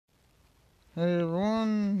Hey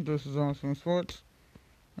everyone, this is Awesome Sports,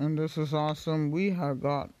 and this is awesome. We have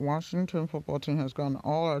got Washington football team has gotten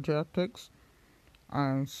all our draft picks.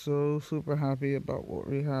 I'm so super happy about what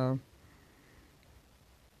we have,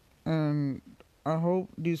 and I hope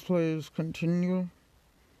these players continue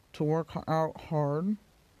to work out hard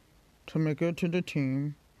to make it to the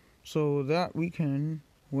team, so that we can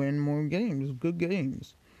win more games, good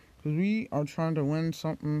games, because we are trying to win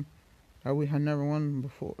something that we had never won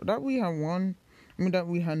before. That we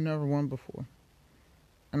had never won before.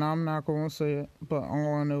 And I'm not going to say it, but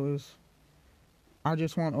all I know is I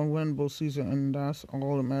just want a winnable season, and that's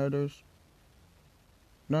all that matters.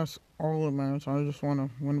 That's all that matters. I just want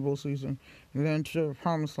a winnable season. And then to the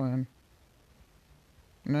promised land.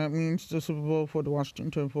 And that means the Super Bowl for the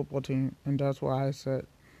Washington football team. And that's what I said.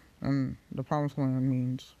 And the promised land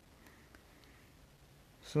means.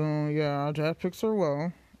 So, yeah, our draft picks are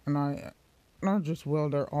well. And not just well,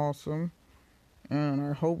 they're awesome. And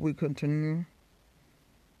I hope we continue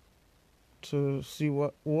to see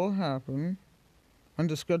what will happen. When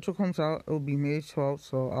the schedule comes out, it will be May 12th,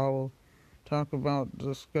 so I will talk about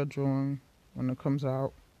the scheduling when it comes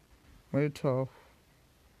out. May 12th.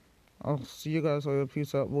 I'll see you guys later.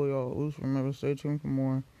 Peace out, boy. Always remember, stay tuned for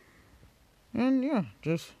more. And yeah,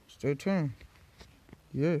 just stay tuned.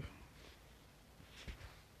 Yeah.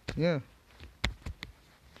 Yeah.